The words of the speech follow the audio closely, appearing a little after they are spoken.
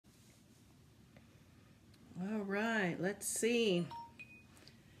All right, let's see.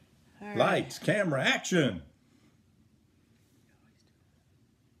 All right. Lights, camera, action.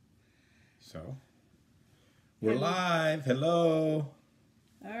 So, we're live. Hello.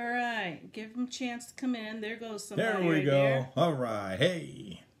 All right, give them a chance to come in. There goes somebody. There we right go. there. All right.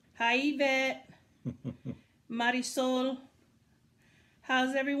 Hey. Hi, Yvette. Marisol.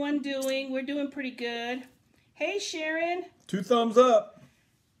 How's everyone doing? We're doing pretty good. Hey, Sharon. 2 thumbs up.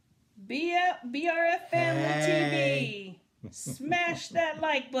 BRF Family Hey. TV. Smash that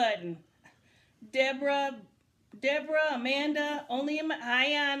like button. Deborah, Amanda, hi,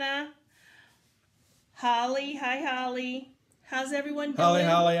 Anna. Holly, hi, Holly. How's everyone doing?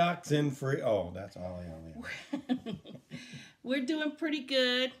 Holly, oxen free. Oh, that's Holly. We're doing pretty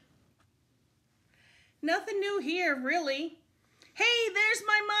good. Nothing new here, really. Hey, there's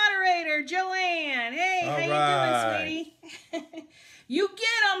my moderator, Joanne. Hey, All how right. you doing, sweetie?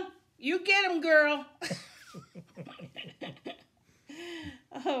 You get 'em, girl.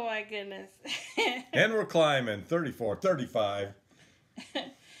 Oh, my goodness. And we're climbing. 34, 35.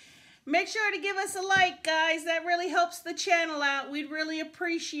 Make sure to give us a like, guys. That really helps the channel out. We'd really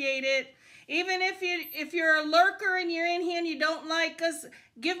appreciate it. Even if you're a lurker and you're in here and you don't like us,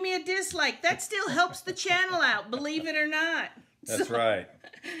 give me a dislike. That still helps the channel out, believe it or not. That's right.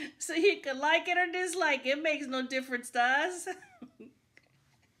 So you can like it or dislike. It makes no difference to us.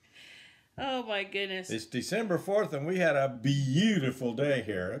 Oh, my goodness. It's December 4th, and we had a beautiful day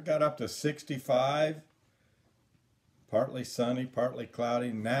here. It got up to 65. Partly sunny, partly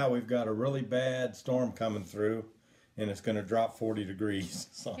cloudy. Now we've got a really bad storm coming through, and it's going to drop 40 degrees.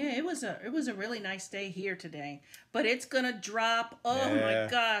 So. Yeah, it was a really nice day here today, but it's going to drop. Oh, Yeah. my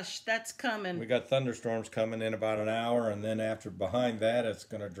gosh, that's coming. We got thunderstorms coming in about an hour, and then behind that, it's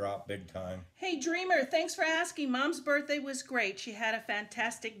going to drop big time. Hey, Dreamer, thanks for asking. Mom's birthday was great. She had a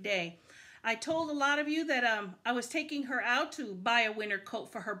fantastic day. I told a lot of you that I was taking her out to buy a winter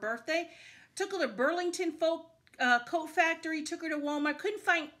coat for her birthday. Took her to Burlington Coat Factory, took her to Walmart. Couldn't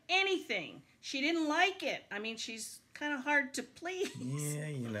find anything. She didn't like it. I mean, she's kind of hard to please. Yeah,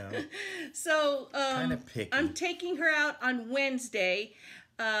 you know. So Kind of picky. I'm taking her out on Wednesday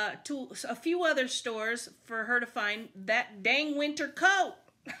to a few other stores for her to find that dang winter coat.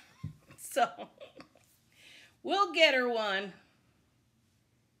 So we'll get her one.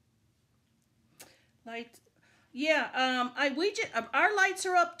 Lights, yeah. Our lights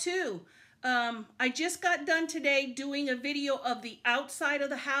are up too. I just got done today doing a video of the outside of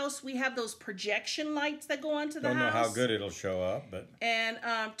the house. We have those projection lights that go onto the house. Don't know how good it'll show up, but And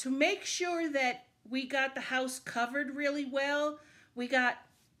to make sure that we got the house covered really well, we got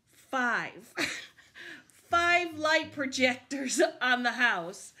 5 light projectors on the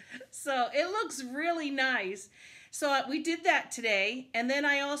house. So it looks really nice. So we did that today, and then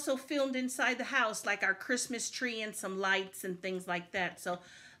I also filmed inside the house, like our Christmas tree and some lights and things like that. So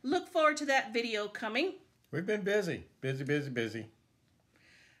look forward to that video coming. we've been busy. Busy.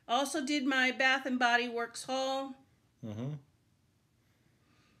 Also did my Bath and Body Works haul.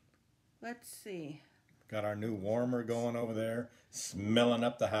 Let's see. Got our new warmer going over there, smelling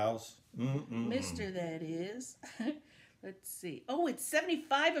up the house. Mr. That is. Let's see. Oh, it's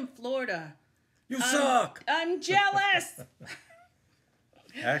 75 in Florida. You suck! I'm jealous.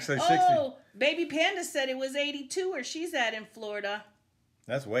 Actually, 60. Oh, Baby Panda said it was 82 where she's at in Florida.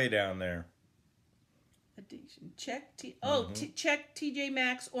 That's way down there. Addiction. Check check TJ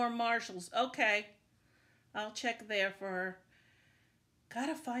Maxx or Marshalls. Okay. I'll check there for her.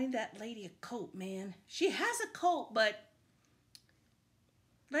 Gotta find that lady a coat, man. She has a coat, but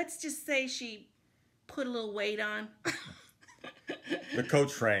let's just say she put a little weight on. The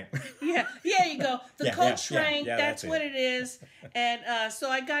coat shrank. Yeah, there you go. The coat shrank. yeah, that's that's what it is. And so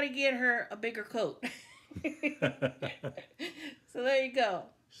I got to get her a bigger coat. So there you go.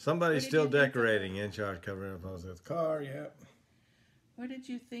 Somebody's still decorating. In charge covering up the car. Yep. What did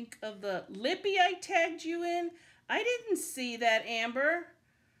you think of the Lippy I tagged you in? I didn't see that, Amber.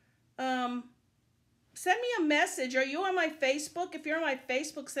 Send me a message. Are you on my Facebook? If you're on my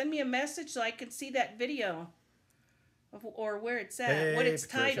Facebook, send me a message so I can see that video. Or where it's at, Hey, what it's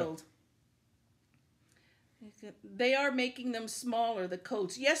Patricia. titled. They are making them smaller, the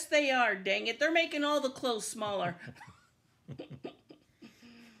coats. Yes, they are, dang it. They're making all the clothes smaller.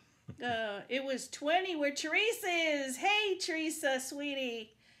 It was 20 where Teresa is. Hey, Teresa,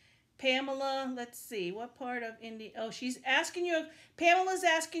 sweetie. Pamela, let's see. What part of India? Oh, she's asking you. Pamela's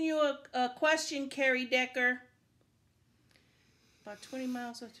asking you a question, Carrie Decker. About 20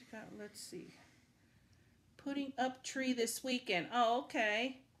 miles. What you got? Let's see. Putting up tree this weekend. Oh,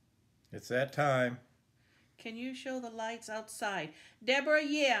 okay. It's that time. Can you show the lights outside? Deborah,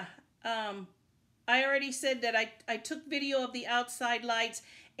 yeah. I already said that I took video of the outside lights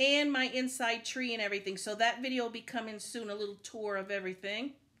and my inside tree and everything. So that video will be coming soon, a little tour of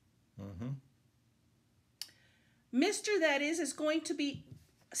everything. Mm-hmm. Mr. That is going to be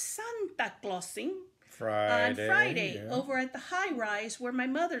Santa Clausing Friday. on Friday yeah. over at the high rise where my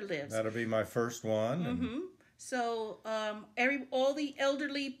mother lives. That'll be my first one. Mm-hmm. So all the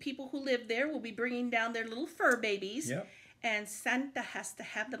elderly people who live there will be bringing down their little fur babies. Yep. And Santa has to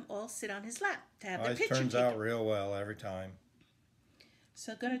have them all sit on his lap to have their Always picture turns taken. out real well every time.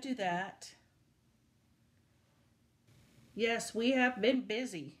 So gonna do that. Yes, we have been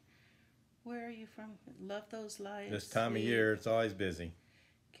busy. Where are you from? Love those lights. This time of year, it's always busy.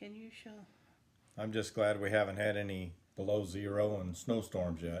 Can you show? I'm just glad we haven't had any below zero and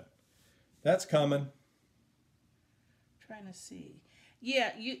snowstorms yet. That's coming. Trying to see.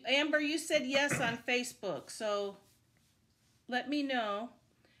 Yeah, Amber, you said yes on Facebook, so let me know.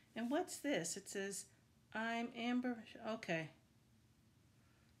 And what's this? It says, I'm Amber. Okay.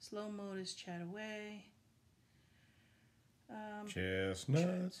 Slow mode is chat away.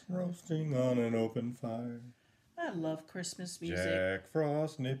 Chestnuts roasting on an open fire. I love Christmas music. Jack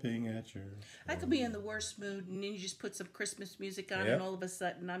Frost nipping at your I could be in the worst mood and then you just put some Christmas music on Yep. and all of a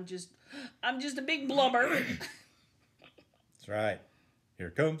sudden I'm just a big blubber. That's right. Here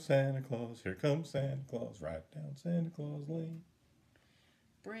comes Santa Claus, here comes Santa Claus, right down Santa Claus Lane.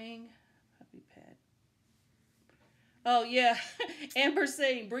 Bring puppy pad. Oh yeah, Amber's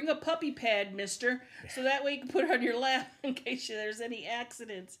saying bring a puppy pad, mister, so that way you can put it on your lap in case there's any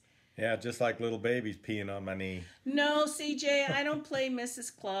accidents. Yeah, just like little babies peeing on my knee. No, CJ, I don't play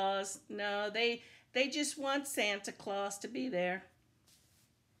Mrs. Claus. No, they just want Santa Claus to be there.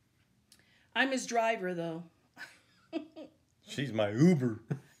 I'm his driver though. She's my Uber.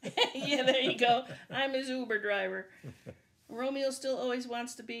 Yeah, there you go. I'm his Uber driver. Romeo still always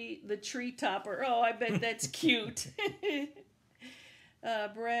wants to be the tree topper. Oh, I bet that's cute.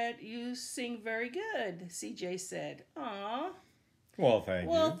 Brad, you sing very good, CJ said. Aw. Well, thank you.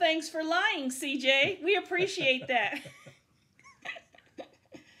 Well, thanks for lying, CJ. We appreciate that.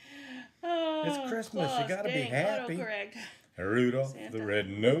 Oh, It's Christmas. Claus, You gotta be dang, happy. autocorrect. Rudolph Santa. the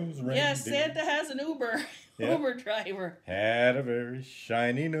red-nosed reindeer. Yes, Santa has an Uber. Yep. Uber driver. Had a very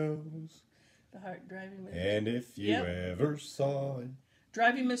shiny nose. The heart driving with And if you Yep. ever saw it,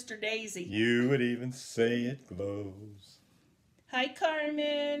 Driving Mr. Daisy. you would even say it glows. Hi,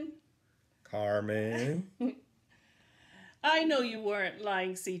 Carmen. Carmen. I know you weren't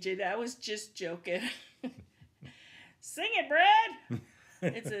lying, CJ. That was just joking. Sing it, Brad.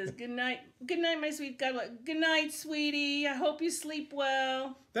 It says, good night. Good night, my sweet God. Good night, sweetie. I hope you sleep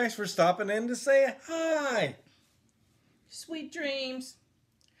well. Thanks for stopping in to say hi. Sweet dreams.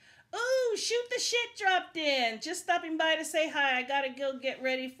 Ooh, shoot the shit dropped in. Just stopping by to say hi. I gotta go get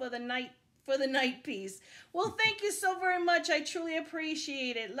ready for the night piece. Well, thank you so very much. I truly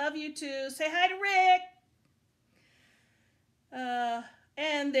appreciate it. Love you too. Say hi to Rick.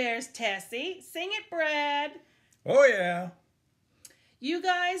 And there's Tessie. Sing it, Brad. Oh, yeah. You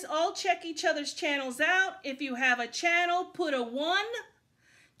guys all check each other's channels out. If you have a channel, put a 1.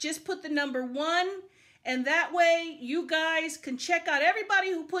 Just put the number 1. And that way you guys can check out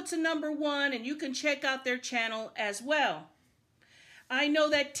everybody who puts a number 1 and you can check out their channel as well. I know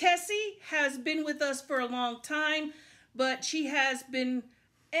that Tessie has been with us for a long time, but she has been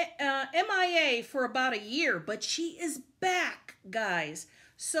MIA for about a year, but she is back, guys.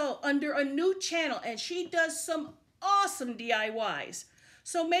 So under a new channel, and she does some awesome DIYs.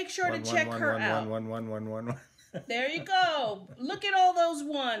 So make sure to check her out. There you go. Look at all those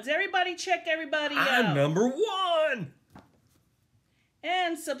ones. Everybody check everybody out. I'm number 1.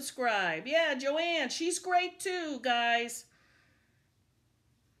 And subscribe. Yeah, Joanne, she's great too, guys.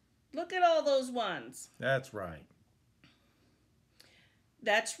 Look at all those ones. That's right.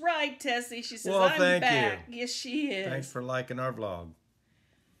 That's right, Tessie. She says, Well, I'm thank back. you. Yes, she is. Thanks for liking our vlog.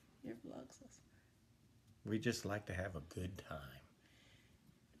 Your vlog's awesome. We just like to have a good time.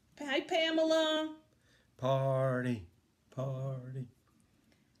 Hi, Pamela. Party, party.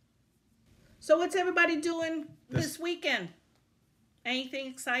 So what's everybody doing this weekend? Anything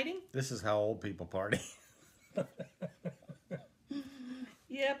exciting? This is how old people party.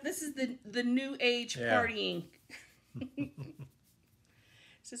 Yep, this is the new age partying.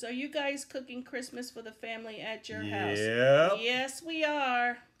 Says, are you guys cooking Christmas for the family at your house? Yep. Yes, we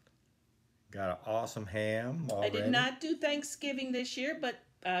are. Got an awesome ham already. I did not do Thanksgiving this year, but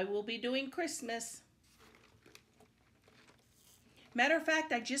I will be doing Christmas. Matter of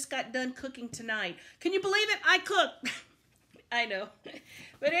fact, I just got done cooking tonight. Can you believe it? I cooked. I know.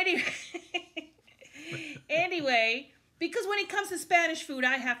 But anyway, Because when it comes to Spanish food,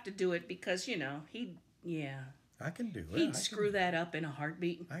 I have to do it because, I can do it. he'd screw that up in a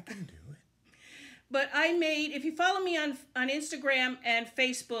heartbeat. I can do it. But I made, if you follow me on Instagram and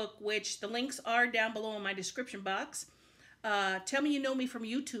Facebook, which the links are down below in my description box, tell me you know me from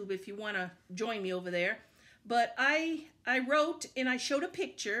YouTube if you want to join me over there. But I wrote and I showed a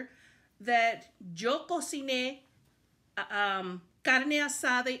picture that yo cociné carne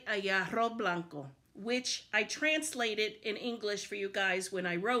asada y arroz blanco, which I translated in English for you guys when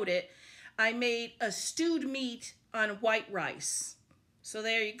I wrote it. I made a stewed meat on white rice. So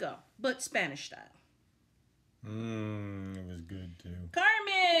there you go, but Spanish style. It was good too.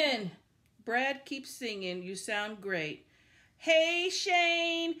 Carmen! Brad keeps singing. You sound great. Hey,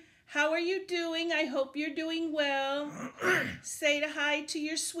 Shane. How are you doing? I hope you're doing well. Say hi to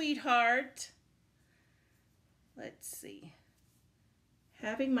your sweetheart. Let's see.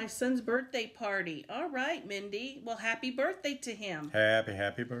 Having my son's birthday party. All right, Mindy. Well, happy birthday to him.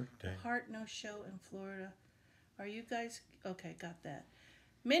 Happy birthday. Heart no show in Florida. Are you guys... Okay, got that.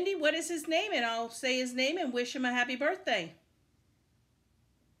 Mindy, what is his name? And I'll say his name and wish him a happy birthday.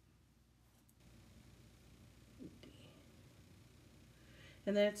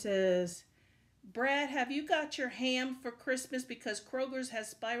 And then it says, Brad, have you got your ham for Christmas? Because Kroger's has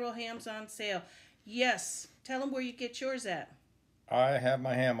spiral hams on sale. Yes. Tell them where you get yours at. I have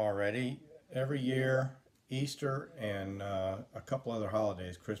my ham already. Every year, Easter and a couple other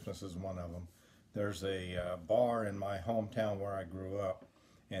holidays, Christmas is one of them. There's a bar in my hometown where I grew up,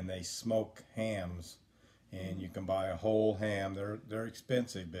 and they smoke hams, and you can buy a whole ham. They're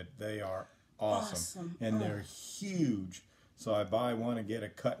expensive, but they are awesome. And they're huge. So I buy one and get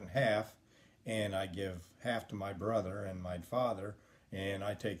it cut in half, and I give half to my brother and my father, and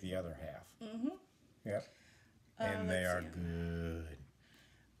I take the other half. Yep. And they are good.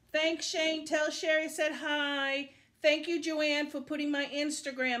 Thanks, Shane. Tell Sherry I said hi. Thank you, Joanne, for putting my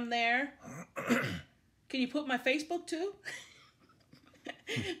Instagram there. Can you put my Facebook too?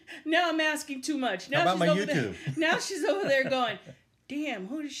 Now I'm asking too much. Now How about she's my over YouTube? There, now she's over there going, damn,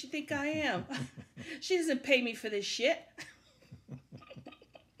 who does she think I am? She doesn't pay me for this shit.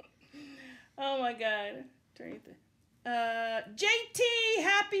 Oh my God. JT,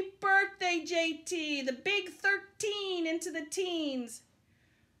 happy birthday, JT. The big 13 into the teens.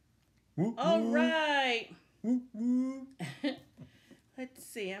 All right. Let's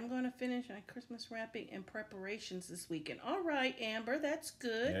see. I'm going to finish my Christmas wrapping and preparations this weekend. All right, Amber, that's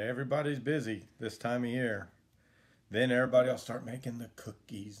good. Yeah, everybody's busy this time of year. Then everybody will start making the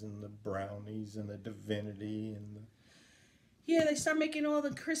cookies and the brownies and the divinity and the... Yeah, they start making all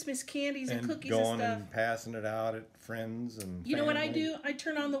the Christmas candies and cookies and stuff. Going and passing it out at friends and You know what I do? I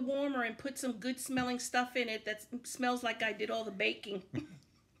turn on the warmer and put some good smelling stuff in it that smells like I did all the baking.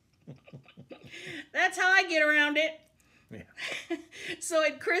 That's how I get around it. Yeah. So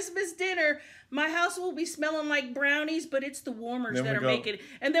at Christmas dinner, my house will be smelling like brownies, but it's the warmers that are making it.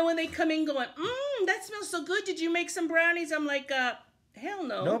 And then when they come in going, that smells so good. Did you make some brownies? I'm like, hell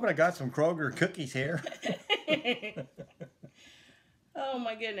no. No, but I got some Kroger cookies here. Oh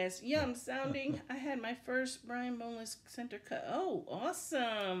my goodness. Yum sounding. I had my first Brian Boneless center cut. Oh,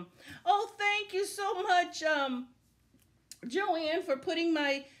 awesome. Oh, thank you so much, Joanne, for putting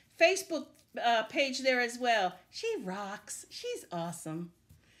my Facebook page there as well. She rocks. She's awesome.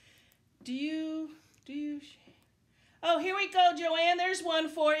 Do you? Oh, here we go, Joanne. There's one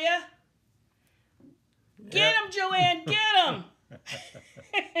for you. Get him, Joanne. Get him.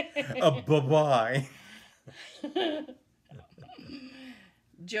 Bye-bye.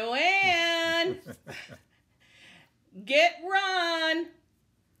 Joanne. Get Ron.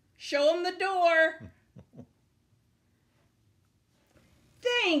 Show him the door.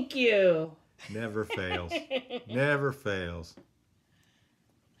 Thank you. Never fails. Never fails.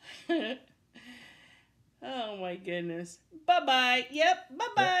 Oh my goodness. Bye-bye. Yep,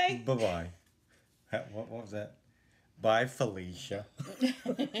 bye-bye. Yep, bye-bye. What was that? Bye, Felicia.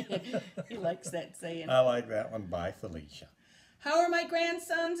 He likes that saying. I like that one. Bye, Felicia. How are my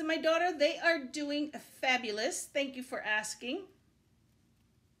grandsons and my daughter? They are doing fabulous. Thank you for asking.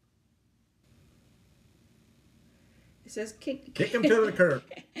 It says kick him to the curb.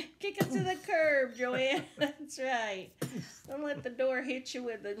 Kick him to the curb, Joanne. That's right. Don't let the door hit you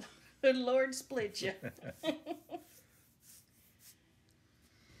with the Lord split you.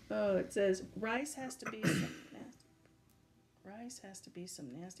 Oh, it says rice has to be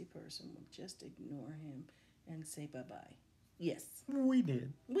some nasty person. We'll just ignore him and say bye-bye. Yes. We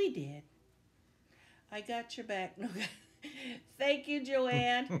did. We did. I got your back. No, thank you,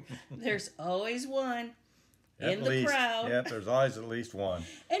 Joanne. There's always one. in the crowd. Yeah, there's always at least one.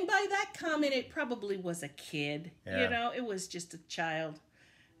 And by that comment, it probably was a kid. Yeah. You know, it was just a child.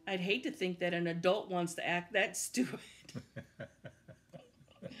 I'd hate to think that an adult wants to act that stupid.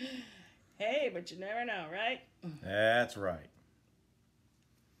 Hey, but you never know, right? That's right.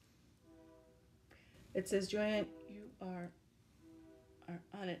 It says, Joanne, you are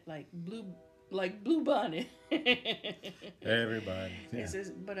on it like blue bonnet. Everybody. Yeah. It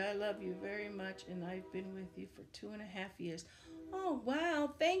says, but I love you very much, and I've been with you for 2.5 years. Oh,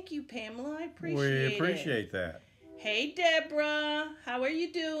 wow. Thank you, Pamela. I appreciate it. We appreciate that. Hey, Deborah. How are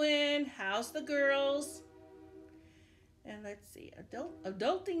you doing? How's the girls? And let's see.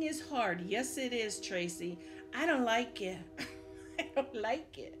 Adulting is hard. Yes, it is, Tracy. I don't like it. I don't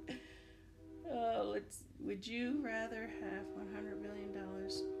like it. Would you rather have $100 million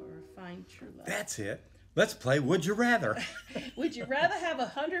or find true love? That's it. Let's play Would You Rather. Would you rather have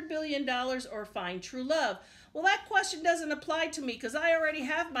 $100 billion or find true love? Well, that question doesn't apply to me because I already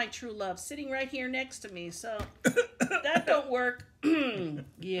have my true love sitting right here next to me. So that don't work.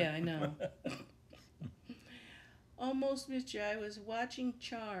 Yeah, I know. Almost missed you. I was watching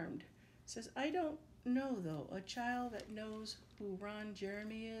Charmed. Says, I don't know, though. A child that knows who Ron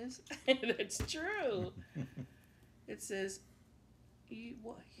Jeremy is? That's true. It says,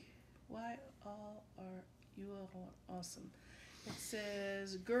 why all are you all awesome? It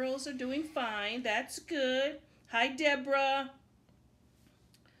says, girls are doing fine. That's good. Hi, Deborah.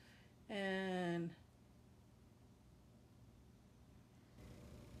 And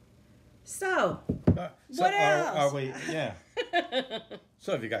so, what else? Are we, yeah.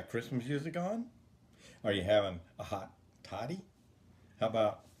 So have you got Christmas music on? Are you having a hot toddy? How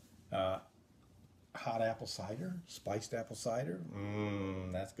about hot apple cider? Spiced apple cider?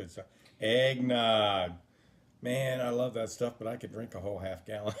 That's good stuff. Eggnog. Man, I love that stuff, but I could drink a whole half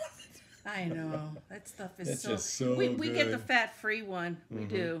gallon. I know. That stuff is It's so... just so we good. get the fat-free one. We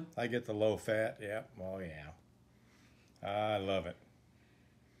do. I get the low fat. Yeah. Oh, yeah. I love it.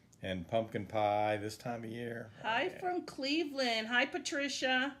 And pumpkin pie this time of year. Hi from Cleveland. Hi,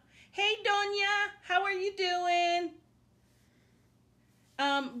 Patricia. Hey, Donya. How are you doing?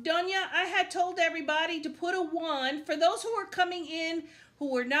 Donya, I had told everybody to put a 1. For those who are coming in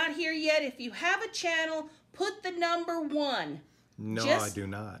who are not here yet, if you have a channel, put the number 1. No, I do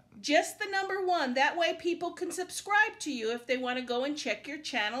not. Just the number 1. That way people can subscribe to you if they want to go and check your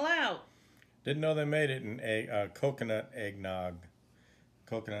channel out. Didn't know they made it in coconut eggnog.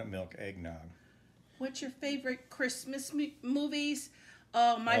 Coconut milk eggnog. What's your favorite Christmas movies?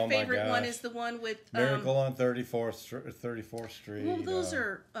 Oh, my favorite one is the one with... Miracle on 34th Street. Well, those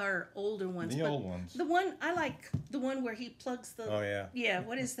are older ones. The old ones. The one, I like the one where he plugs the... Oh, yeah. Yeah,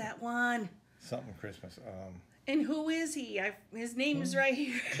 what is that one? Something Christmas. And who is he? His name is right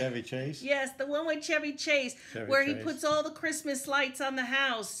here. Chevy Chase? Yes, the one with Chevy Chase, where he puts all the Christmas lights on the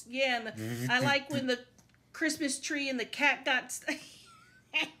house. Yeah, and I like when the Christmas tree and the cat got...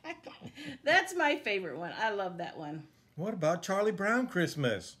 That's my favorite one. I love that one. What about Charlie Brown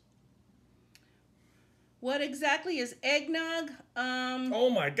Christmas? What exactly is eggnog? Oh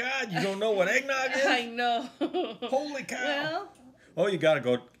my God! You don't know what eggnog is? I know. Holy cow! Well, oh, you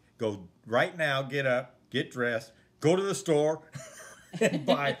gotta go right now. Get up, get dressed, go to the store, and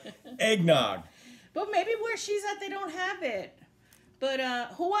buy eggnog. But maybe where she's at, they don't have it. But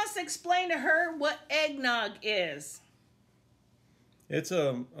who wants to explain to her what eggnog is? It's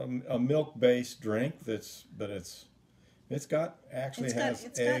a milk-based drink it's got eggs in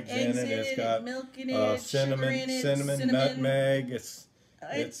it. It's got milk in it, cinnamon, nutmeg. It's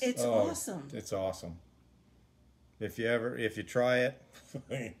awesome. It's awesome. If you try it,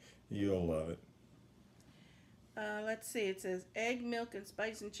 you'll love it. Let's see. It says egg, milk, and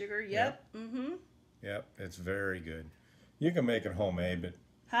spice and sugar. Yep. Yep. It's very good. You can make it homemade, but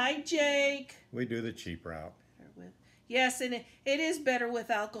hi, Jake. We do the cheap route. Yes, and it is better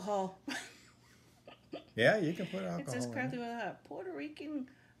with alcohol. Yeah, you can put alcohol. It says crafted with Puerto Rican.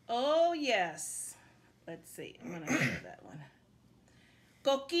 Oh yes. Let's see. I'm gonna try that one.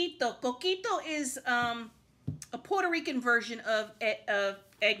 Coquito. Coquito is a Puerto Rican version of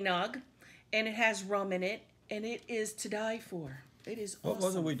eggnog, and it has rum in it, and it is to die for. It is awesome. What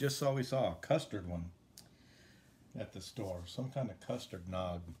was it we just saw? We saw a custard one at the store. Some kind of custard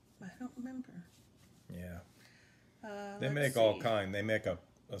nog. I don't remember. Yeah. They make all kind. They make a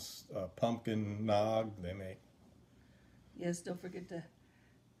pumpkin nog. They make. Yes, don't forget to.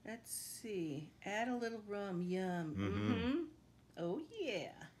 Let's see. Add a little rum. Yum. Oh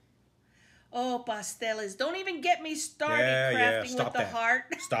yeah. Oh, pasteles. Don't even get me started crafting with the heart.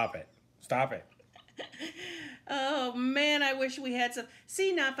 Stop it. Stop it. Oh man, I wish we had some.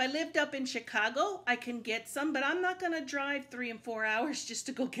 See, now if I lived up in Chicago, I can get some, but I'm not gonna drive 3 and 4 hours just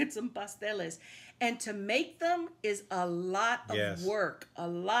to go get some pasteles. And to make them is a lot of Yes. work, a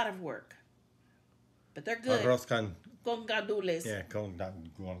lot of work. But they're good. Arroz con, Con gandules. yeah, con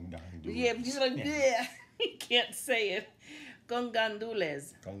gandules. Yeah, just like yeah. You can't say it. Con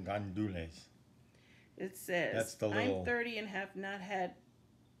gandules. Con gandules. It says, That's the little- I'm 30 and have not had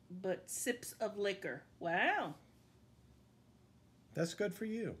but sips of liquor. Wow. That's good for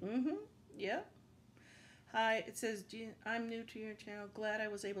you. Mm-hmm. Yep. Hi, it says, I'm new to your channel. Glad I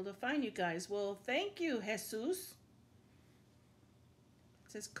was able to find you guys. Well, thank you, Jesus.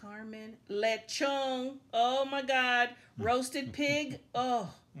 It says Carmen. Lechon. Oh, my God. Roasted pig.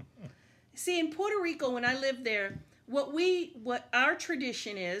 Oh. See, in Puerto Rico, when I lived there, what our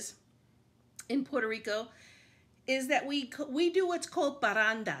tradition is in Puerto Rico is that we do what's called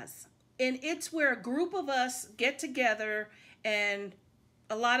parandas. And it's where a group of us get together, and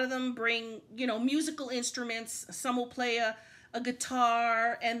a lot of them bring, musical instruments. Some will play a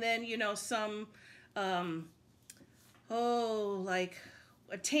guitar, and then, some, like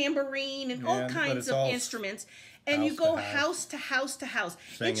a tambourine and all kinds of instruments. And you go house to house to house.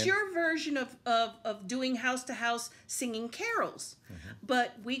 Singing. It's your version of doing house to house singing carols. Mm-hmm.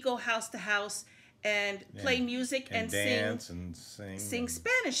 But we go house to house and play music and dance sing, and sing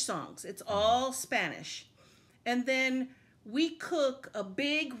Spanish songs. It's all Spanish. And then we cook a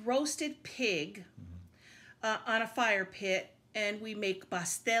big roasted pig on a fire pit, and we make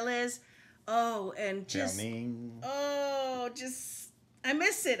pasteles. Oh, and just I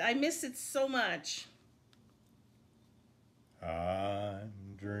miss it. I miss it so much. I'm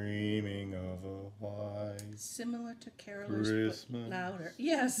dreaming of a white Similar to carolers, Christmas. but louder.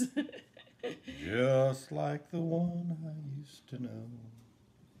 Yes. Just like the one I used to know.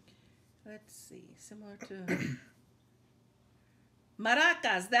 Let's see. Similar to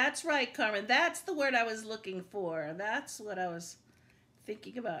maracas. That's right, Carmen. That's the word I was looking for. That's what I was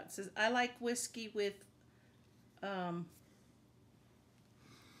thinking about. It says, I like whiskey with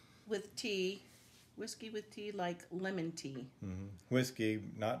tea. Whiskey with tea, like lemon tea. Mm-hmm. Whiskey,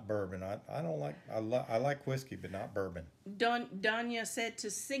 not bourbon. I don't like. I like whiskey, but not bourbon. Danya said to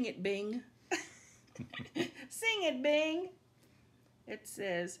sing it, Bing. Sing it, Bing. It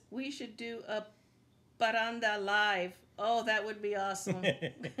says we should do a paranda live. Oh, that would be awesome.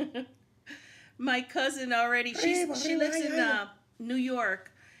 My cousin already. She lives in New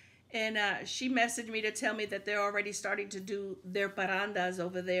York, and she messaged me to tell me that they're already starting to do their parandas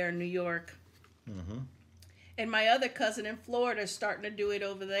over there in New York. Mm-hmm. And my other cousin in Florida is starting to do it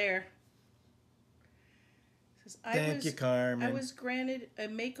over there. Says, Thank you, Carmen. I was granted a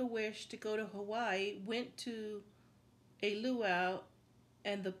make-a-wish to go to Hawaii, went to a luau,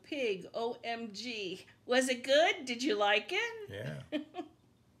 and the pig, OMG. Was it good? Did you like it? Yeah.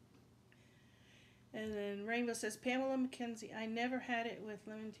 And then Rainbow says, Pamela McKenzie, I never had it with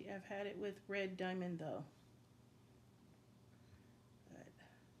lemon tea. I've had it with red diamond, though.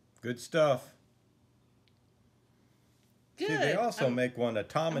 Good stuff. Good. See, they also make one, a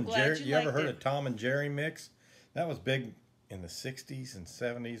Tom and Jerry. You ever heard it. of Tom and Jerry mix? That was big in the 60s and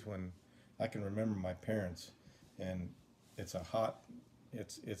 70s when I can remember my parents. And it's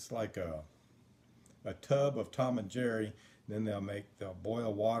it's like a tub of Tom and Jerry. Then they'll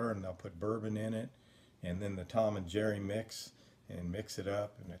boil water and they'll put bourbon in it. And then the Tom and Jerry mix and mix it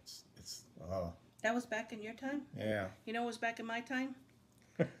up. And it's That was back in your time? yeah. You know what was back in my time?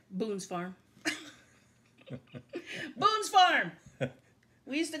 Boone's Farm. Boone's Farm.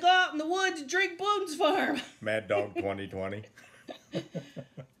 We used to go out in the woods and drink Boone's Farm. Mad Dog 2020.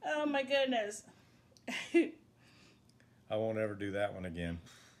 Oh my goodness. I won't ever do that one again.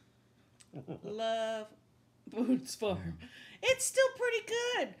 Love Boone's Farm. It's still pretty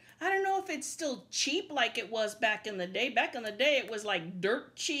good. I don't know if it's still cheap like it was back in the day. Back in the day, it was like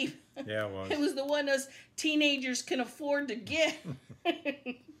dirt cheap. Yeah, it was. It was the one us teenagers can afford to get.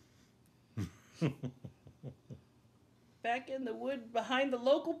 Back in the wood behind the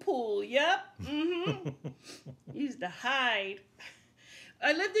local pool. Yep. Mm-hmm. Used to hide.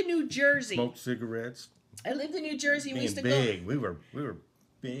 I lived in New Jersey. Smoked cigarettes. I lived in New Jersey. We used to big. We were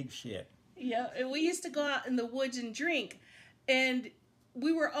big shit. Yeah, and we used to go out in the woods and drink, and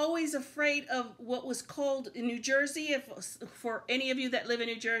we were always afraid of what was called in New Jersey. If for any of you that live in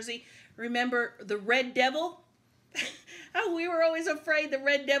New Jersey, remember the Red Devil? Oh, we were always afraid the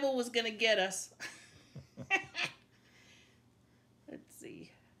Red Devil was going to get us. Let's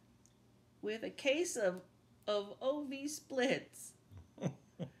see. With a case of OV splits. Let's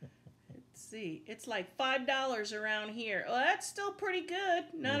see. It's like $5 around here. Well, that's still pretty good.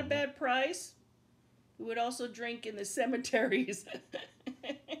 Not a bad price. We would also drink in the cemeteries.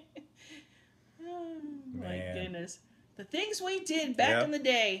 Oh, my goodness. The things we did back in the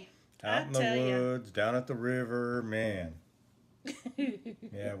day. Out in the woods, down at the river, man.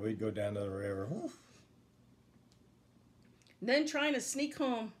 Yeah, we'd go down to the river. Whew. Then trying to sneak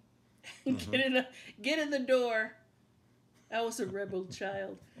home and get in the door. I was a rebel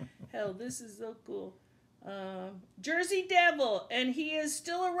child. Hell, this is so cool. Jersey Devil, and he is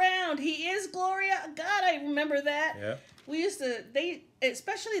still around. He is Gloria. God, I remember that. Yeah. We used to,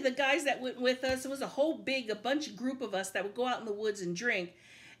 especially the guys that went with us, it was a bunch group of us that would go out in the woods and drink.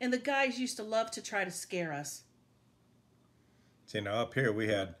 And the guys used to love to try to scare us. See, now up here we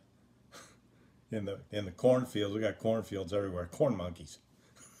had, in the cornfields, we got cornfields everywhere, corn monkeys.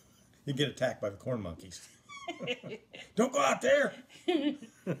 You get attacked by the corn monkeys. Don't go out there.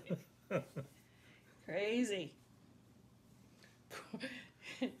 Crazy.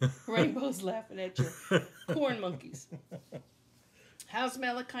 Rainbow's laughing at you. Corn monkeys. How's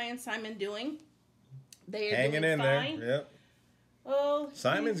Malachi and Simon doing? They are hanging doing in fine. there. Yep. Oh,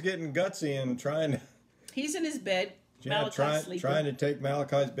 Simon's getting gutsy and trying to. He's in his bed. Yeah, trying to take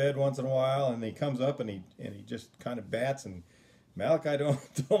Malachi's bed once in a while, and he comes up and he just kind of bats, and Malachi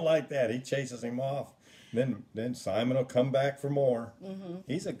don't like that. He chases him off. Then Simon will come back for more. Mm-hmm.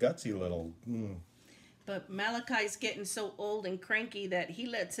 He's a gutsy little. But Malachi's getting so old and cranky that he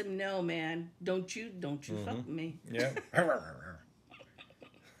lets him know, man, don't you fuck with me. Yeah.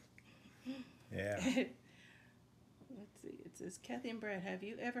 Yeah. Let's see. It says, Kathy and Brad, have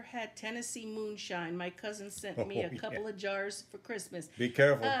you ever had Tennessee moonshine? My cousin sent me a couple of jars for Christmas. Be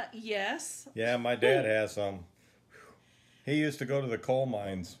careful. Yes. Yeah, my dad has some. He used to go to the coal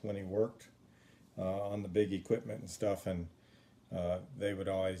mines when he worked on the big equipment and stuff, and they would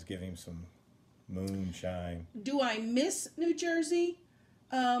always give him some moonshine. Do I miss New Jersey?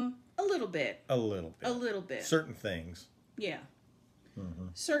 A little bit. A little bit. A little bit. Certain things. Yeah. Mm-hmm.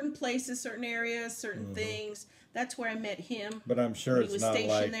 Certain places, certain areas, certain things. That's where I met him. But I'm sure it's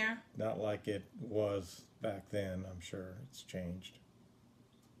not like it was back then. I'm sure it's changed.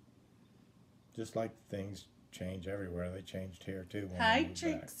 Just like things change everywhere, they changed here too. Hi,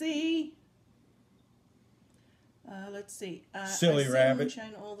 Trixie. Let's see. Silly rabbit.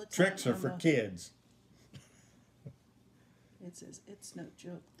 All the time. Tricks are for kids. It says, it's no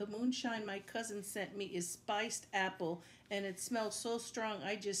joke. The moonshine my cousin sent me is spiced apple, and it smells so strong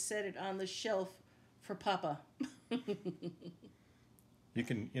I just set it on the shelf for Papa. You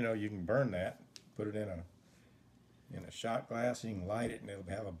can burn that. Put it in a shot glass. You can light it, and it'll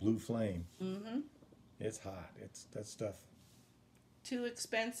have a blue flame. Mm-hmm. It's hot. It's that stuff. Too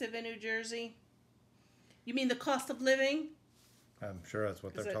expensive in New Jersey? You mean the cost of living? I'm sure that's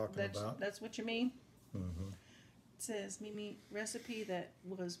what they're talking about. That's what you mean? Mm-hmm. It says, Mimi, recipe that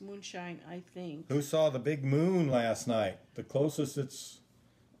was moonshine, I think. Who saw the big moon last night? The closest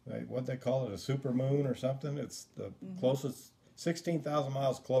what they call it, a super moon or something? It's the closest, 16,000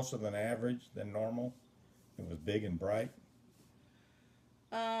 miles closer than average, than normal. It was big and bright.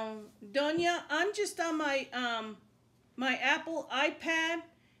 Donya, I'm just on my my Apple iPad,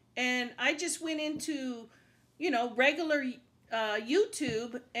 and I just went into, regular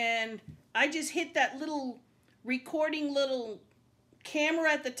YouTube, and I just hit that little recording little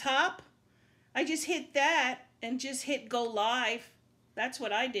camera at the top. I just hit that and just hit go live. That's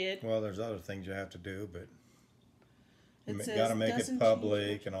what I did. Well, there's other things you have to do, but you got to make it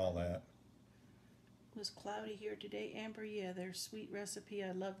public and all that. It was cloudy here today, Amber. Yeah, their sweet recipe.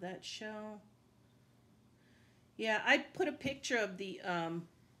 I love that show. Yeah, I put a picture of the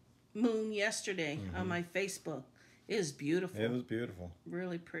moon yesterday on my Facebook. It was beautiful. It was beautiful.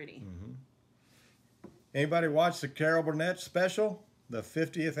 Really pretty. Mm-hmm. Anybody watch the Carol Burnett special? The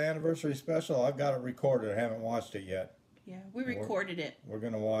 50th anniversary special? I've got it recorded. I haven't watched it yet. Yeah, we recorded it. We're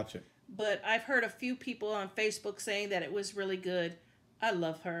going to watch it. But I've heard a few people on Facebook saying that it was really good. I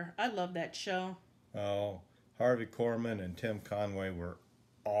love her. I love that show. Oh, Harvey Korman and Tim Conway were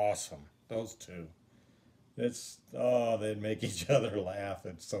awesome. Those two. They'd make each other laugh.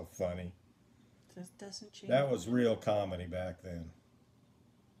 It's so funny. It doesn't change. That was real comedy back then.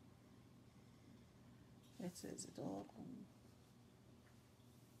 It says it all.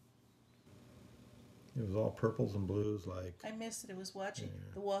 It was all purples and blues, like. I missed it. It was watching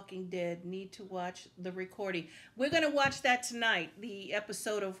The Walking Dead. Need to watch the recording. We're going to watch that tonight, the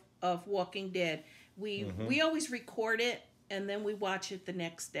episode of Walking Dead. We always record it, and then we watch it the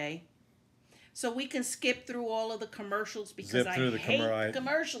next day. So we can skip through all of the commercials because I hate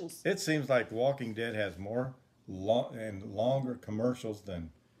commercials. It seems like Walking Dead has more longer commercials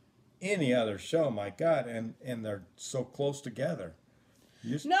than any other show. My God, and they're so close together.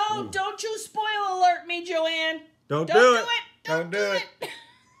 No, don't you spoil alert me, Joanne. Don't do do it. it. Don't do it.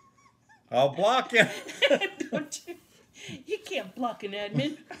 I'll block you. Don't you? You can't block an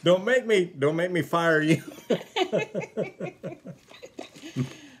admin. Don't make me fire you.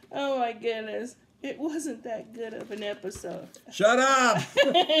 Oh my goodness. It wasn't that good of an episode. Shut up.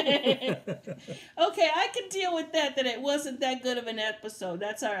 Okay, I can deal with that it wasn't that good of an episode.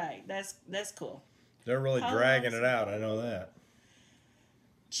 That's all right. That's cool. They're really dragging it out. I know that.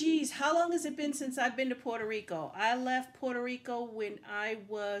 Geez, how long has it been since I've been to Puerto Rico? I left Puerto Rico when I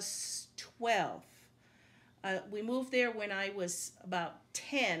was 12. We moved there when I was about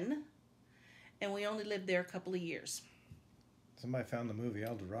 10, and we only lived there a couple of years. Somebody found the movie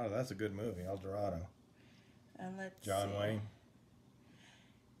El Dorado. That's a good movie, El Dorado. John Wayne.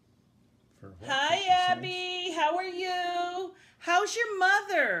 Hi, Abby. How are you? How's your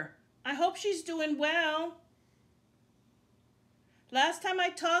mother? I hope she's doing well. Last time I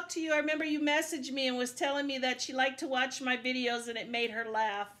talked to you, I remember you messaged me and was telling me that she liked to watch my videos and it made her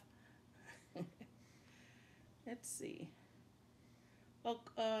laugh. Let's see. Oh,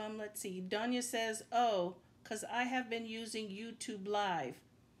 let's see. Donya says, oh, because I have been using YouTube Live.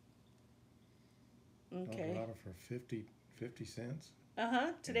 Okay. El Dorado for 50 cents?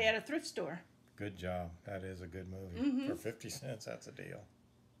 Uh-huh. Today at a thrift store. Good job. That is a good movie. Mm-hmm. For 50 cents, that's a deal.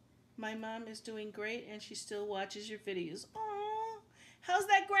 My mom is doing great and she still watches your videos. Aww. How's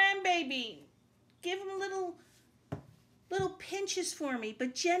that grandbaby? Give him little pinches for me,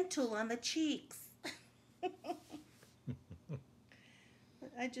 but gentle on the cheeks.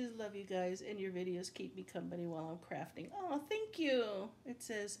 I just love you guys, and your videos keep me company while I'm crafting. Oh, thank you. It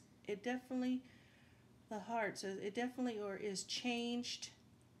says, the heart says, it definitely or is changed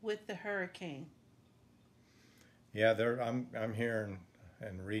with the hurricane. Yeah, I'm hearing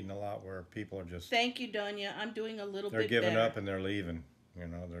and reading a lot where people are just... Thank you, Donya. I'm doing a little bit better. They're giving up and they're leaving. You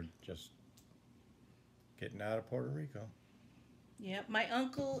know, they're just getting out of Puerto Rico. Yeah, I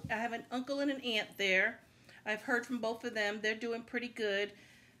have an uncle and an aunt there. I've heard from both of them. They're doing pretty good.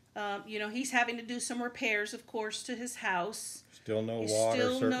 You know, he's having to do some repairs, of course, to his house. Still no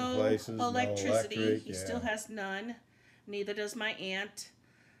water, certain places, electricity. no electric. He still has none. Neither does my aunt.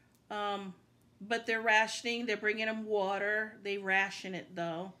 But they're rationing. They're bringing him water. They ration it,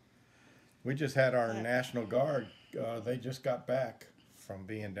 though. We just had our National Guard. They just got back from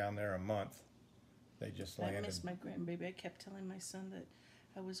being down there a month. They just landed. I miss my grandbaby. I kept telling my son that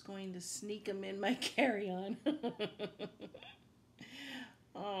I was going to sneak him in my carry-on.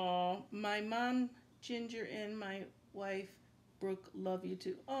 Oh, my mom, Ginger, and my wife, Brooke, love you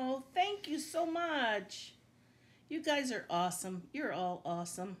too. Oh, thank you so much. You guys are awesome. You're all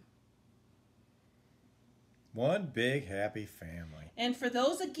awesome. One big happy family. And for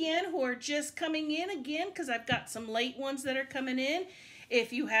those, again, who are just coming in again, because I've got some late ones that are coming in,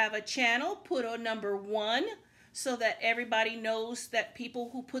 if you have a channel, put a number 1 so that everybody knows that people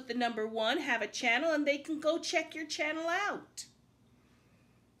who put the number 1 have a channel and they can go check your channel out.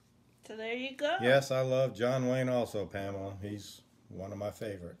 So there you go. Yes, I love John Wayne also, Pamela. He's one of my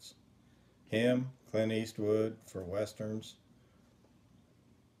favorites. Him, Clint Eastwood for Westerns.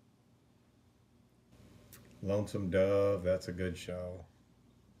 Lonesome Dove, that's a good show.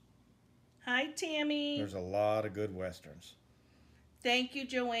 Hi, Tammy. There's a lot of good Westerns. Thank you,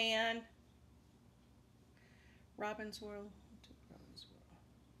 Joanne. Robin's World.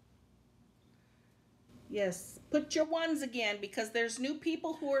 Yes, put your 1s again because there's new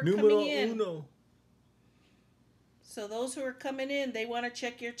people who are coming in. Uno. So those who are coming in, they want to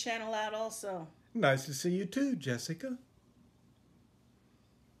check your channel out also. Nice to see you too, Jessica.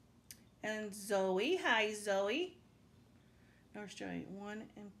 And Zoe. Hi, Zoe. North Joy, 1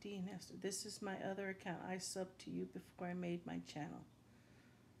 empty nest. This is my other account. I subbed to you before I made my channel.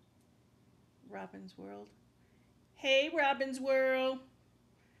 Robin's World. Hey, Robin's World.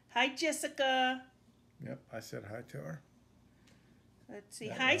 Hi, Jessica. Yep, I said hi to her. Let's see.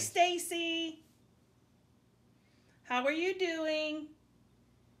 Hi, Stacy. How are you doing?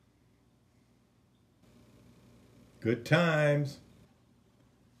 Good times.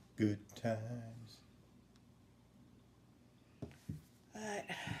 Good times.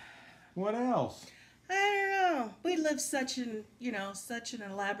 What else? I don't know. We live such an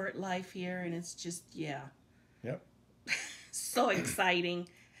elaborate life here, and it's just, yeah. Yep. So exciting.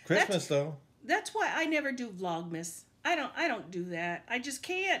 Christmas, though. That's why I never do Vlogmas. I don't do that. I just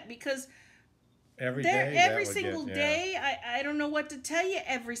can't because every single day, I don't know what to tell you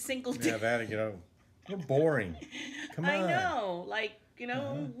every single day. Yeah, that, you're boring. Come on. I know. Like,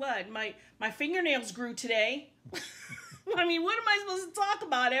 what? My fingernails grew today. I mean, what am I supposed to talk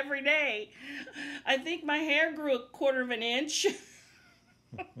about every day? I think my hair grew 1/4 of an inch.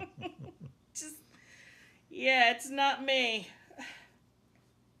 Yeah, it's not me.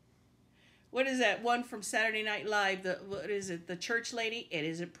 What is that one from Saturday Night Live? What is it? The church lady? It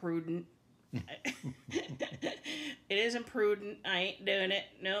isn't prudent. It isn't prudent. I ain't doing it.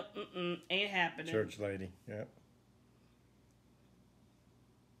 Nope. Ain't happening. Church lady. Yep.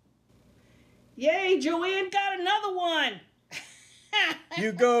 Yay, Joanne got another one.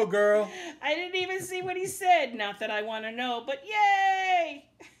 You go, girl. I didn't even see what he said. Not that I want to know, but yay!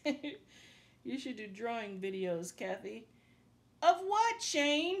 You should do drawing videos, Kathy. Of what,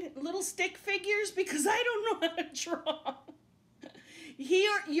 Shane? Little stick figures? Because I don't know how to draw.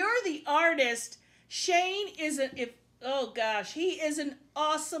 You're the artist. Shane is oh gosh, he is an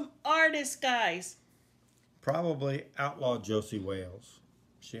awesome artist, guys. Probably Outlaw Josie Wales.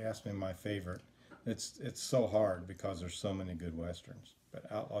 She asked me my favorite. It's so hard because there's so many good westerns.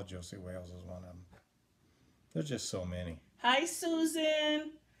 But Outlaw Josie Wales is one of them. There's just so many. Hi,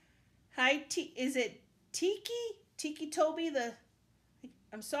 Susan. Hi, is it Tiki? Tiki Toby?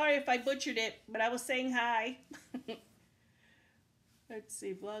 I'm sorry if I butchered it, but I was saying hi. Let's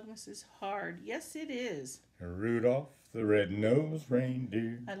see. Vlogmas is hard. Yes, it is. Rudolph the red-nosed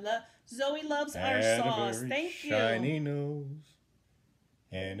reindeer. Zoe loves our had sauce. a very Thank shiny you. nose.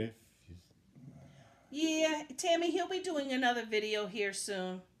 And if you... Yeah, Tammy, he'll be doing another video here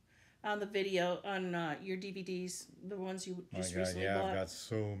soon. On the video, on your DVDs, the ones you just recently bought. I've got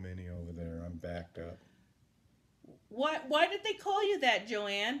so many over there. I'm backed up. Why did they call you that,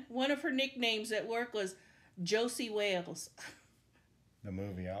 Joanne? One of her nicknames at work was Josie Wales. The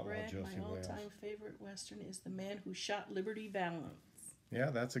movie Outlaw Brad, Josie my Wales. all-time favorite Western is The Man Who Shot Liberty Valance. Yeah,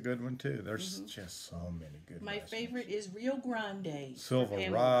 that's a good one too. There's just so many good My westerns. favorite is Rio Grande.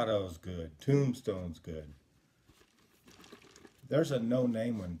 Silverado's good. Tombstone's good. There's a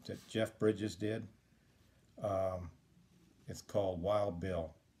no-name one that Jeff Bridges did. It's called Wild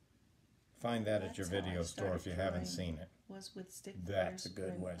Bill. Find that at your That's how I video store if you started haven't drawing. seen it. Was with stick That's a figures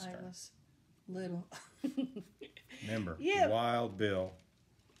good when Western. I was little. Remember, Yeah. Wild Bill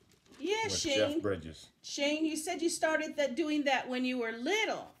Yeah, with Shane. Jeff Bridges. Shane, you said you started doing that when you were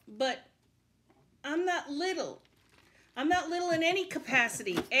little, but I'm not little. I'm not little in any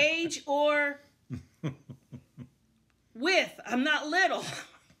capacity, age or width. I'm not little.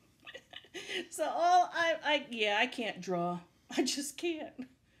 So I can't draw. I just can't.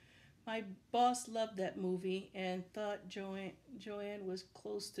 My boss loved that movie and thought Joanne was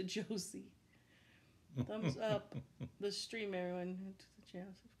close to Josie. Thumbs up the stream, everyone. To the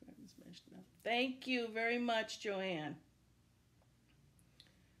channel, subscribe and smash it up. Thank you very much, Joanne.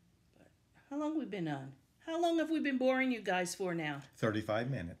 But how long have we been on? How long have we been boring you guys for now? 35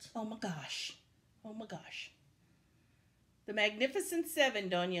 minutes. Oh my gosh. Oh my gosh. The Magnificent Seven,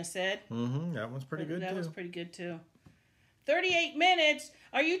 Donya said. That one's pretty good That too. was pretty good too. 38 minutes.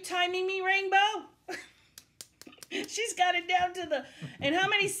 Are you timing me, Rainbow? She's got it down to the... And how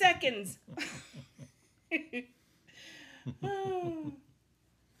many seconds? Oh,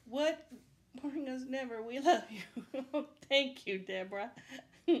 what? Boring us never. We love you. Thank you, Deborah.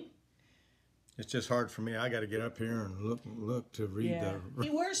 It's just hard for me. I got to get up here and look to read the... He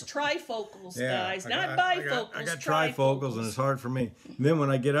wears trifocals, Yeah, guys, not bifocals. I got trifocals, and it's hard for me. And then when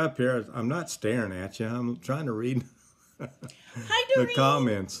I get up here, I'm not staring at you. I'm trying to read Hi, the Doreen.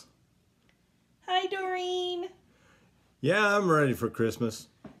 comments. Hi, Doreen. Yeah, I'm ready for Christmas.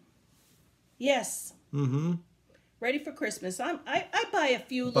 Yes. Mm-hmm. Ready for Christmas. I buy a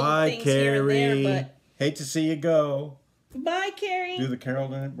few little Bye, things Carrie. here and there, Hate to see you go. but bye, Carrie. Do the Carol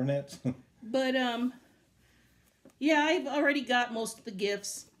Burnett's. But yeah, I've already got most of the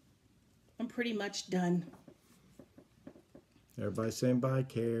gifts. I'm pretty much done. Everybody saying bye,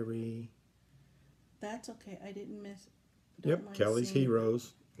 Carrie. That's okay. I didn't miss. Yep, mind Kelly's seeing-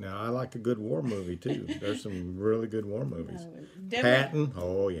 Heroes. Now, I like a good war movie, too. There's some really good war movies. Deborah, Patton,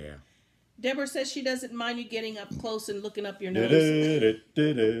 oh, yeah. Deborah says she doesn't mind you getting up close and looking up your nose. Did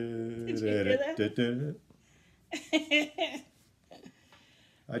you hear that?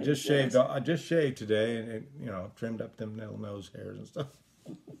 I just shaved today and trimmed up them little nose hairs and stuff.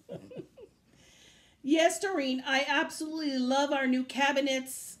 Yes, Doreen, I absolutely love our new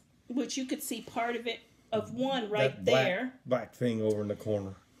cabinets, which you could see part of it, of one right That there. black thing over in the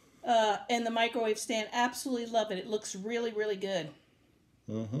corner. And the microwave stand, absolutely love it. It looks really, really good.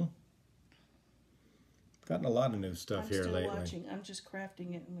 Mm-hmm. Gotten a lot of new stuff here lately. I'm still watching. I'm just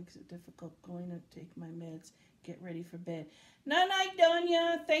crafting it. It makes it difficult going to take my meds, get ready for bed. Night-night,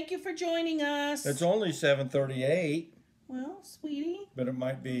 Donya. Thank you for joining us. It's only 7:38. Well, sweetie. But it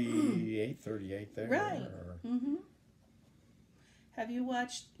might be 8:38 there. Right. Mm-hmm. Have you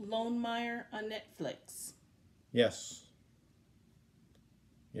watched Lone Meyer on Netflix? Yes.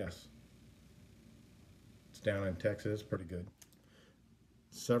 Yes. down in Texas. It's pretty good.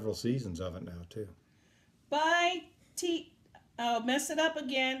 Several seasons of it now, too. Bye, I'll mess it up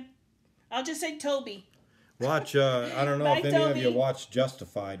again. I'll just say Toby. Watch, I don't know Bye, if any of you Toby. watched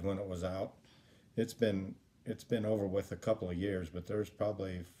Justified when it was out. It's been over with a couple of years, but there's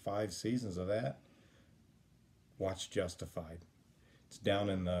probably 5 seasons of that. Watch Justified. It's down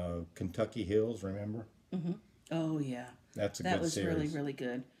in the Kentucky hills, remember? Mm-hmm. Oh, yeah. That's a that good was series. really, really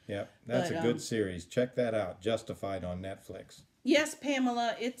good. Yep, that's But, a good series. Check that out, Justified on Netflix. Yes,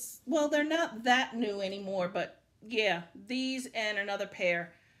 Pamela, they're not that new anymore, but yeah, these and another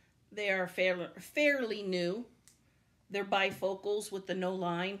pair, they are fairly new. They're bifocals with the no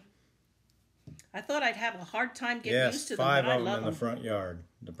line. I thought I'd have a hard time getting used to them, Yes, 5 but I of them love in them. the front yard.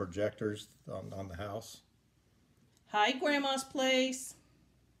 The projectors on the house. Hi, Grandma's Place.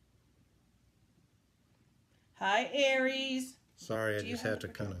 Hi, Aries. Sorry, I Do you just have had to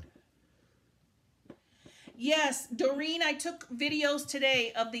the kind of... Yes, Doreen, I took videos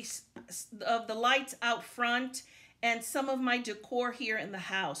today of the lights out front and some of my decor here in the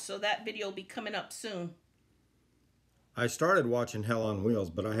house. So that video will be coming up soon. I started watching Hell on Wheels,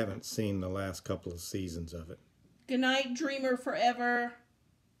 but I haven't seen the last couple of seasons of it. Good night, Dreamer Forever.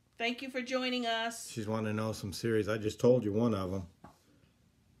 Thank you for joining us. She's wanting to know some series. I just told you one of them.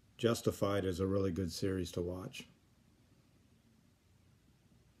 Justified is a really good series to watch.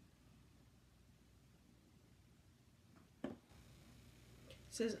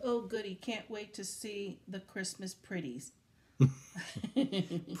 Says, oh goody, can't wait to see the Christmas pretties.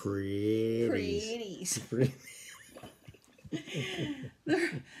 Pretties. Pretties.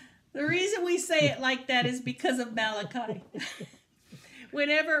 The reason we say it like that is because of Malachi.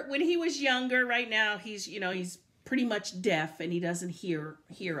 When he was younger, right now he's pretty much deaf and he doesn't hear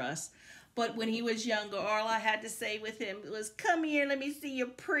us. But when he was younger, all I had to say with him was, "Come here, let me see your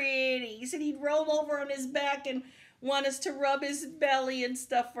pretties." And he'd roll over on his back and want us to rub his belly and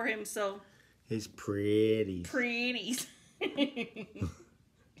stuff for him. So He's pretty. pretties.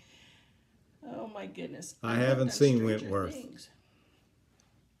 Oh my goodness. I haven't seen Stranger Wentworth. Things.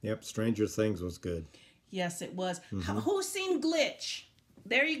 Yep, Stranger Things was good. Yes, it was. Mm-hmm. Who's seen Glitch?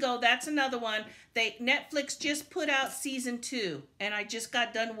 There you go. That's another one. Netflix just put out season 2, and I just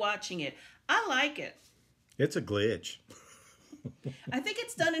got done watching it. I like it. It's a glitch. I think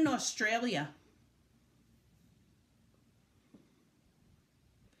it's done in Australia.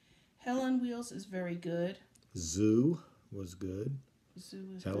 Hell on Wheels is very good. Zoo was good. Zoo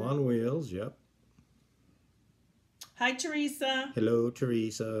is Hell good. on Wheels, yep. Hi, Teresa. Hello,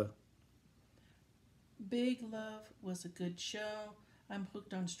 Teresa. Big Love was a good show. I'm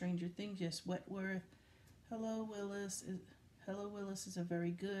hooked on Stranger Things. Yes, Wentworth. Hello, Willis. Hello, Willis is a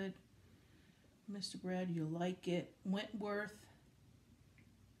very good. Mr. Brad, you'll like it. Wentworth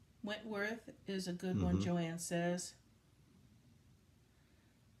is a good one, Joanne says.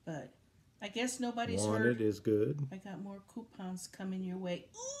 But I guess nobody's Wanted heard. is good. I got more coupons coming your way.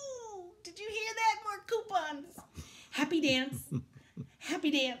 Ooh, did you hear that? More coupons. Happy dance.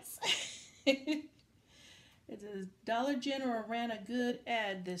 Happy dance. It says Dollar General ran a good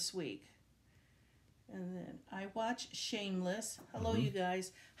ad this week. And then I watched Shameless. Hello, you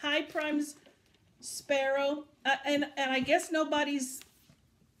guys. Hi, Prime's Sparrow. And I guess nobody's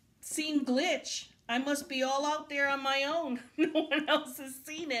seen Glitch. I must be all out there on my own. No one else has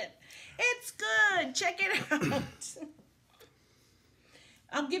seen it. It's good. Check it out.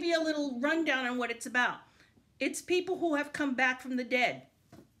 I'll give you a little rundown on what it's about. It's people who have come back from the dead.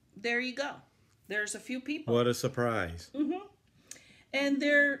 There you go. There's a few people. What a surprise. Mm-hmm. And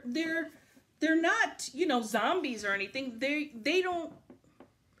they're not, zombies or anything. They don't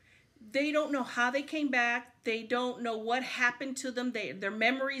know how they came back. They don't know what happened to them. Their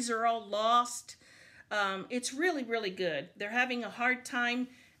memories are all lost. It's really, really good. They're having a hard time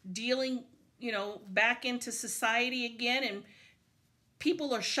dealing, back into society again, and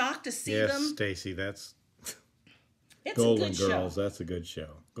people are shocked to see them. Yes, Stacy, it's Golden a good Girls. show. That's a good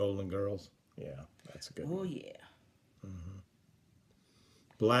show. Golden Girls. Yeah, that's a good one. Oh, yeah.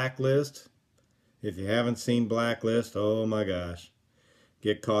 Blacklist. If you haven't seen Blacklist, oh my gosh.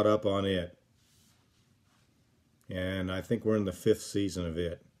 Get caught up on it. And I think we're in the 5th season of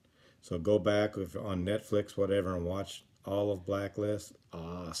it. So go back on Netflix, whatever, and watch all of Blacklist.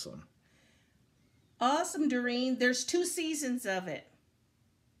 Awesome. Awesome, Doreen. There's 2 seasons of it.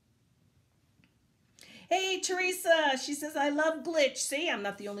 Hey, Teresa. She says, I love Glitch. See, I'm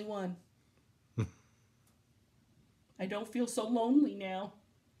not the only one. I don't feel so lonely now.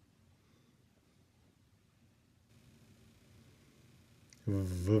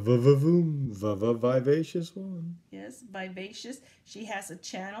 Vivacious one. Yes, vivacious. She has a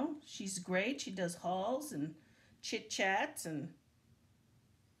channel. She's great. She does hauls and chit chats and.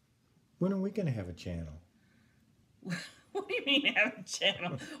 When are we going to have a channel? What do you mean have a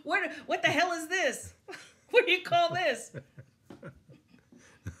channel? What the hell is this? What do you call this?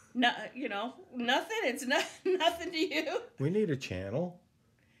 No, nothing. It's not nothing to you. We need a channel.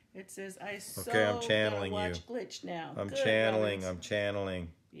 It says Okay, I'm channeling gonna you. watch Glitch now. I'm Good, channeling. Roberts. I'm channeling.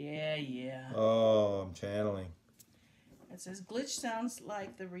 Yeah. Oh, I'm channeling. It says Glitch sounds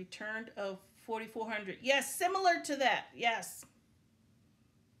like the return of 4400. Yes, similar to that. Yes.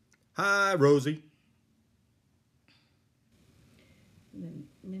 Hi, Rosie. And then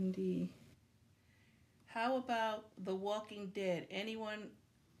Mindy. How about The Walking Dead? Anyone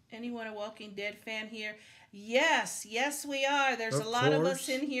a Walking Dead fan here? Yes, we are. There's a lot of us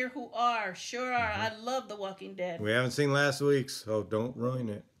in here who are. Sure are. I love The Walking Dead. We haven't seen last week's, so don't ruin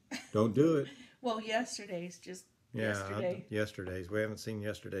it. Don't do it. Well, yesterday's. Yesterday. Yesterday's. We haven't seen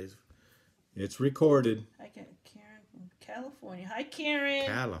yesterday's. It's recorded. I got Karen from California. Hi, Karen.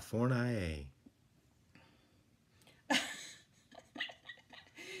 California.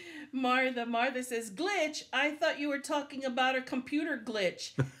 Martha says, Glitch, I thought you were talking about a computer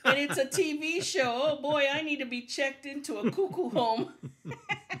glitch. And it's a TV show. Oh boy, I need to be checked into a cuckoo home.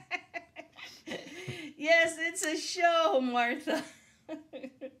 Yes, it's a show, Martha.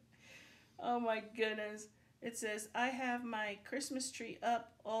 Oh my goodness. It says, I have my Christmas tree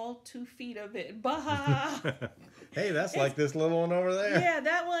up, all 2 feet of it. Bah! Hey, that's like this little one over there. Yeah,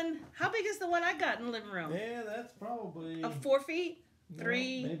 that one. How big is the one I got in the living room? Yeah, that's probably... 4 feet?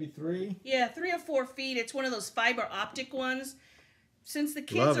 3? No, maybe 3. Yeah, 3 or 4 feet. It's one of those fiber optic ones. Since the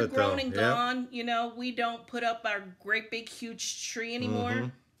kids are grown and gone, we don't put up our great big huge tree anymore. Mm-hmm.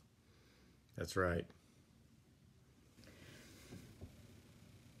 That's right.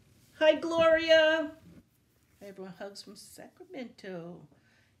 Hi, Gloria. Everyone hugs from Sacramento.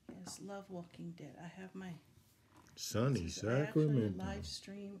 Yes, love Walking Dead. I have my sunny Sacramento. Sacramento. Live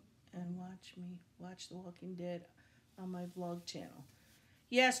stream and watch The Walking Dead on my vlog channel.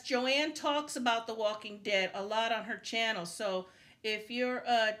 Yes, Joanne talks about The Walking Dead a lot on her channel. So if you're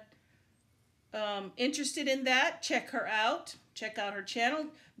interested in that, check her out. Check out her channel.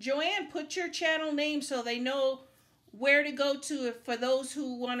 Joanne, put your channel name so they know where to go to for those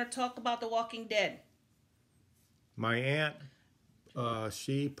who want to talk about The Walking Dead. My aunt,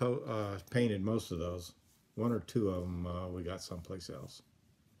 she painted most of those. 1 or 2 of them we got someplace else.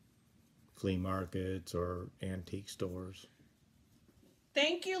 Flea markets or antique stores.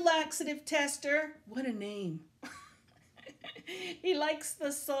 Thank you, Laxative Tester. What a name. He likes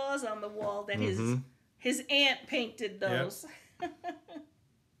the saws on the wall that his aunt painted those. Yep.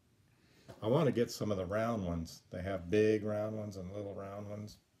 I want to get some of the round ones. They have big round ones and little round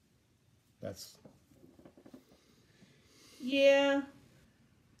ones. Yeah.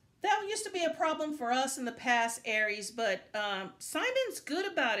 That used to be a problem for us in the past, Aries, but Simon's good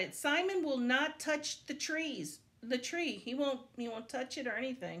about it. Simon will not touch the tree. He won't touch it or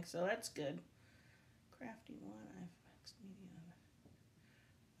anything, so that's good. Crafty one, I've mixed media.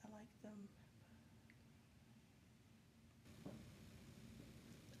 I like them.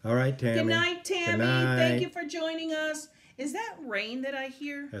 All right, Tammy. Good night, Tammy. Good night. Thank you for joining us. Is that rain that I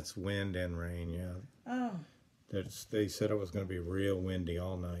hear? That's wind and rain, yeah. Oh. They said it was going to be real windy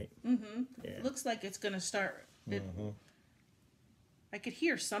all night. Mm-hmm. Yeah. Looks like it's going to start. I could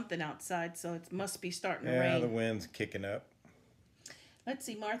hear something outside, so it must be starting to rain. Yeah, the wind's kicking up. Let's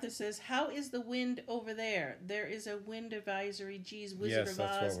see. Martha says, how is the wind over there? There is a wind advisory. Geez, Wizard of Oz.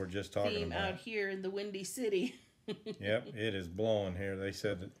 Yes, that's what we're just talking theme about. Out here in the Windy City. Yep, it is blowing here. They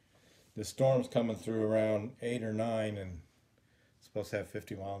said that the storm's coming through around 8 or 9 and it's supposed to have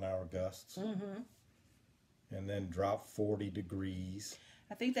 50-mile-an-hour gusts. Mm-hmm. And then drop 40 degrees.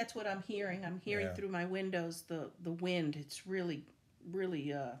 I think that's what I'm hearing. I'm hearing through my windows the wind. It's really,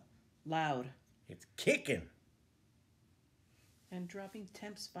 really loud. It's kicking. And dropping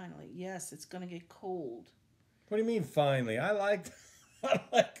temps finally. Yes, it's going to get cold. What do you mean finally? I like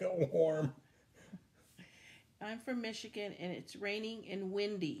it warm. I'm from Michigan and it's raining and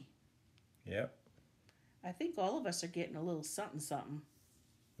windy. Yep. I think all of us are getting a little something something.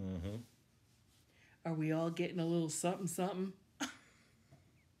 Mm-hmm. Are we all getting a little something something?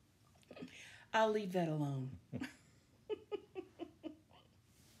 I'll leave that alone.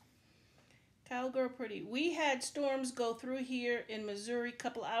 Cowgirl Pretty. We had storms go through here in Missouri a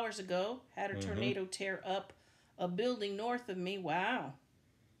couple hours ago. Had a tornado tear up a building north of me. Wow.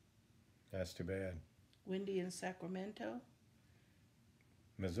 That's too bad. Windy in Sacramento.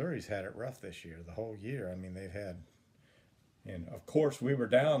 Missouri's had it rough this year, the whole year. I mean, they've had And of course, we were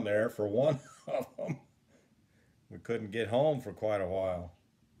down there for one of them. We couldn't get home for quite a while.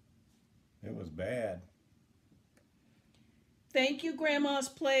 It was bad. Thank you, Grandma's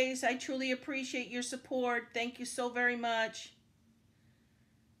Place. I truly appreciate your support. Thank you so very much.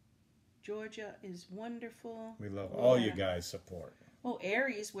 Georgia is wonderful. We love all you guys' support. Oh,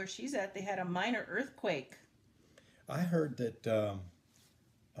 Aries, where she's at, they had a minor earthquake. I heard that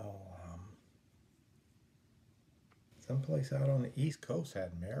someplace out on the East Coast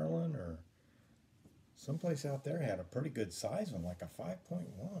had Maryland, or someplace out there had a pretty good size one, like a 5.1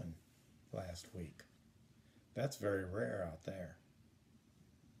 last week. That's very rare out there.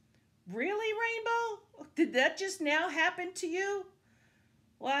 Really, Rainbow? Did that just now happen to you?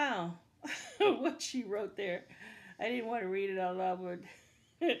 Wow. What she wrote there. I didn't want to read it out loud, but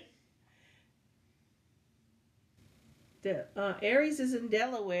Aries is in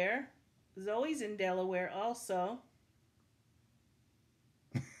Delaware. Zoe's in Delaware also.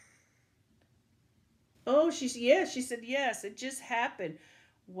 Oh, she said yes. It just happened.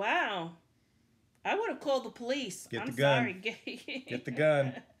 Wow. I would have called the police. Get the I'm gun. sorry. Get the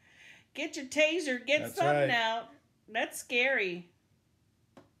gun. Get your taser. Get That's something right. out. That's scary.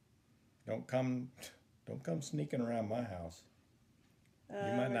 Don't come sneaking around my house.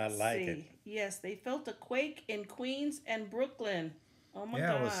 You might not like it. Yes, they felt a quake in Queens and Brooklyn. Oh my gosh.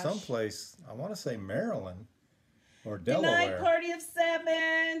 Yeah, it was someplace, I want to say Maryland or Good Delaware. night, Party of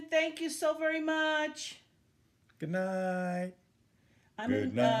 7. Thank you so very much. Good night.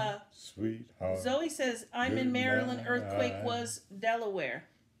 Good night, sweetheart. Zoe says, I'm in Good Maryland. night. Earthquake was Delaware.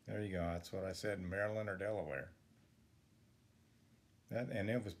 There you go. That's what I said, Maryland or Delaware. And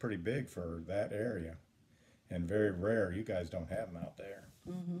it was pretty big for that area. And very rare. You guys don't have them out there.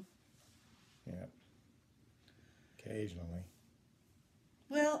 Mm-hmm. Yeah. Occasionally.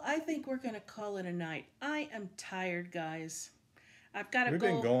 Well, I think we're going to call it a night. I am tired, guys. I've got to go. We've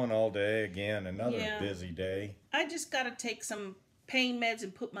been going all day again. Another Yeah. busy day. I just got to take some pain meds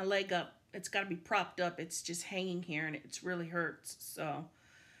and put my leg up. It's got to be propped up. It's just hanging here and it really hurts. So,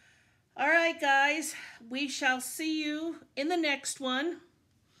 all right, guys. We shall see you in the next one.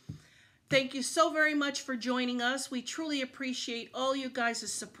 Thank you so very much for joining us. We truly appreciate all you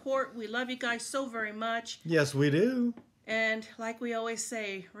guys' support. We love you guys so very much. Yes, we do. And like we always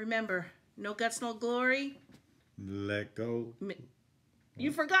say, remember, no guts, no glory. Let go.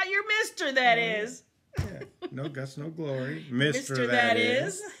 You forgot your mister, that is. Yeah. No guts, no glory. Mister, that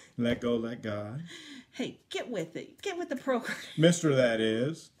is. Let go, let God. Hey, get with it. Get with the program. Mister, that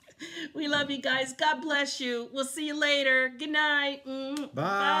is. We love you guys. God bless you. We'll see you later. Good night.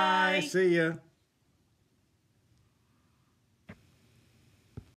 Bye. See ya.